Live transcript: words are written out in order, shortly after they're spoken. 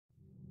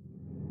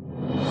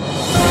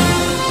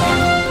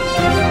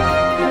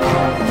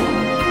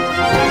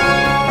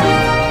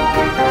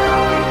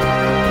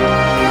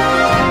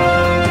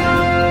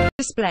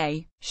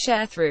display.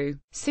 Sharethrough.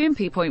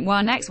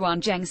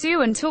 Soompi.1x1 Jeong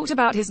Sewoon talked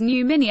about his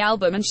new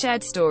mini-album and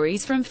shared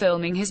stories from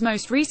filming his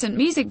most recent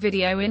music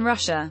video in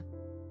Russia.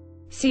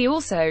 See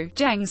also,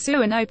 Jeong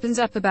Sewoon opens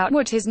up about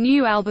what his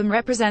new album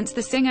represents.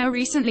 The singer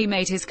recently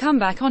made his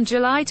comeback on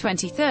July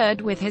 23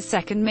 with his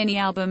second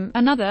mini-album,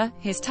 Another.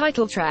 His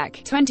title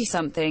track,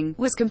 20-something,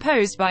 was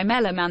composed by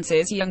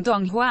Melomance's Young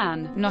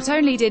Dong-hwan. Not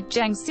only did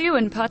Jeong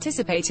Sewoon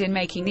participate in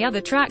making the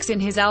other tracks in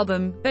his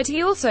album, but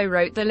he also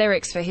wrote the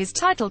lyrics for his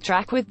title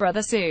track with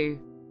brother Soo.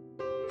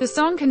 The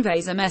song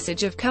conveys a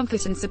message of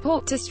comfort and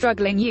support to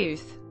struggling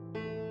youth.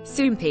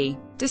 Soompi.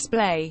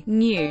 Display.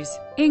 News.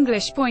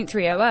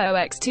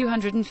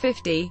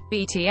 English.300x250,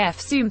 BTF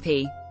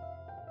Soompi.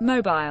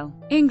 Mobile.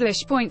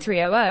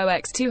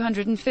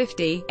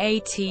 English.300x250,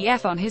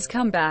 ATF. On his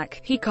comeback,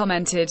 he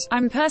commented,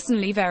 "I'm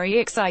personally very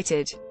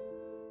excited.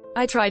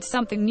 I tried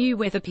something new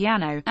with the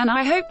piano, and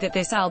I hope that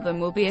this album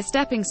will be a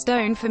stepping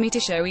stone for me to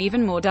show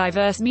even more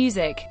diverse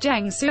music."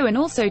 Jeong Sewoon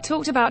also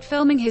talked about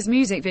filming his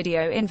music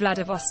video in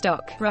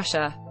Vladivostok,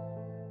 Russia.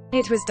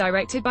 It was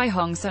directed by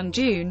Hong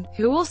Sung-joon,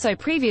 who also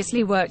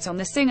previously worked on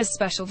the singer's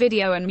special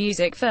video and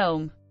music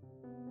film.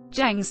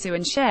 Jeong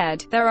Sewoon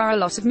shared, "There are a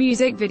lot of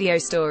music video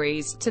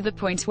stories, to the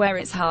point where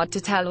it's hard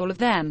to tell all of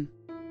them.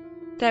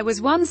 There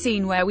was one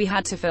scene where we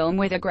had to film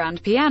with a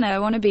grand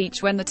piano on a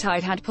beach when the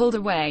tide had pulled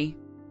away.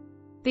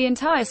 The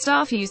entire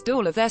staff used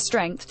all of their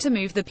strength to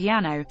move the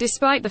piano,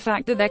 despite the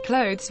fact that their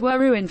clothes were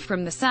ruined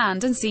from the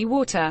sand and sea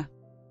water.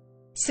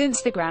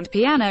 Since the grand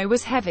piano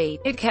was heavy,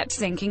 it kept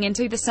sinking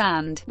into the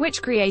sand,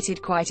 which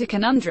created quite a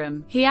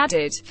conundrum." He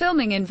added,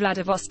 "Filming in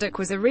Vladivostok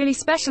was a really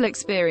special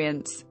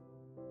experience.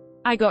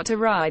 I got to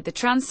ride the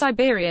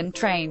Trans-Siberian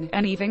train,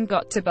 and even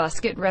got to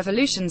busk at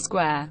Revolution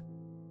Square.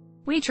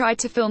 We tried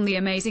to film the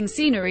amazing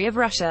scenery of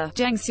Russia."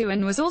 Jeong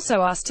Sewoon was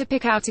also asked to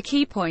pick out a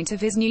key point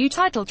of his new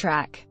title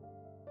track.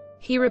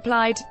 He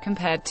replied,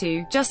 "Compared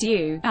to Just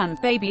You and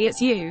Baby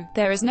It's You,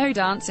 there is no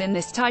dance in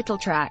this title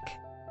track.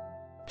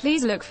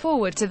 Please look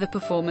forward to the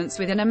performance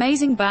with an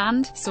amazing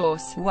band."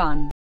 Source: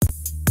 1.